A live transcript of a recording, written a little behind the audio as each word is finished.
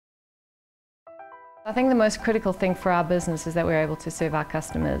I think the most critical thing for our business is that we're able to serve our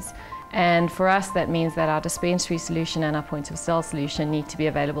customers. And for us, that means that our dispensary solution and our point of sale solution need to be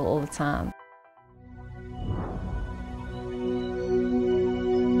available all the time.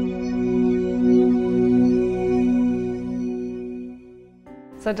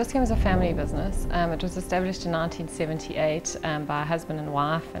 So DisChem is a family business. It was established in 1978 by a husband and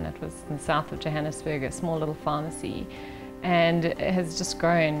wife, and it was in the south of Johannesburg, a small little pharmacy. And it has just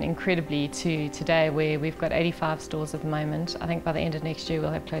grown incredibly to today, where we've got 85 stores at the moment. I think by the end of next year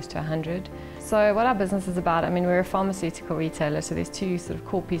we'll have close to 100. So what our business is about, I mean, we're a pharmaceutical retailer, so there's two sort of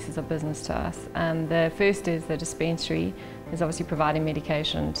core pieces of business to us. The first is the dispensary, is obviously providing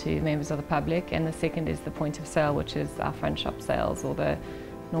medication to members of the public, and the second is the point of sale, which is our front shop sales, or the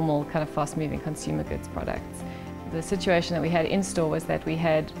normal kind of fast-moving consumer goods products. The situation that we had in store was that we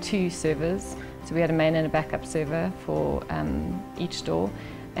had two servers, so we had a main and a backup server for each store,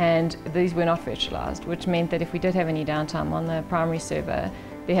 and these were not virtualized, which meant that if we did have any downtime on the primary server,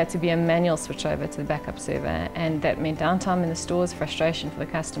 there had to be a manual switch over to the backup server, and that meant downtime in the stores, frustration for the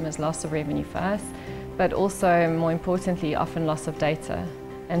customers, loss of revenue for us, but also, more importantly, often loss of data.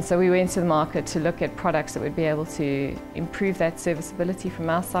 And so we went to the market to look at products that would be able to improve that serviceability from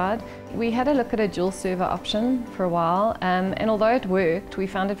our side. We had a look at a dual server option for a while, and although it worked, we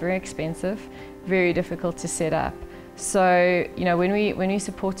found it very expensive, very difficult to set up. So, you know, when we're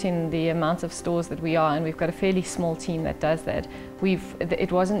supporting the amount of stores that we are, and we've got a fairly small team that does that,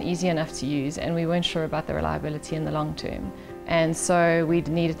 it wasn't easy enough to use, and we weren't sure about the reliability in the long term. And so we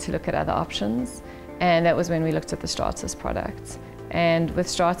needed to look at other options, and that was when we looked at the Stratus product. And with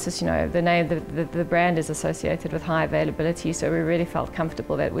Stratus, you know, the brand is associated with high availability, so we really felt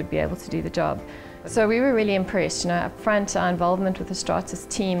comfortable that we'd be able to do the job. So we were really impressed, you know, up front, our involvement with the Stratus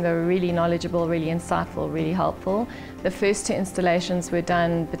team, they were really knowledgeable, really insightful, really helpful. The first two installations were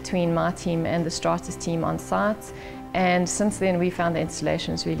done between my team and the Stratus team on site. And since then, we found the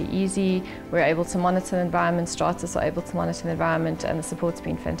installations really easy. We're able to monitor the environment, Stratus are able to monitor the environment, and the support's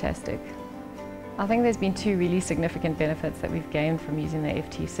been fantastic. I think there's been two really significant benefits that we've gained from using the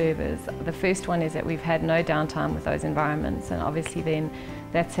FT servers. The first one is that we've had no downtime with those environments, and obviously then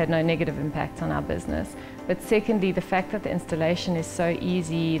that's had no negative impact on our business. But secondly, the fact that the installation is so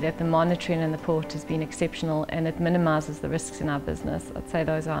easy, that the monitoring and the port has been exceptional, and it minimises the risks in our business. I'd say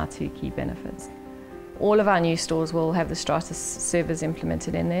those are our two key benefits. All of our new stores will have the Stratus servers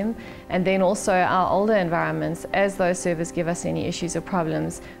implemented in them, and then also our older environments, as those servers give us any issues or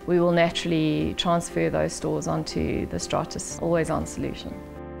problems, we will naturally transfer those stores onto the Stratus always-on solution.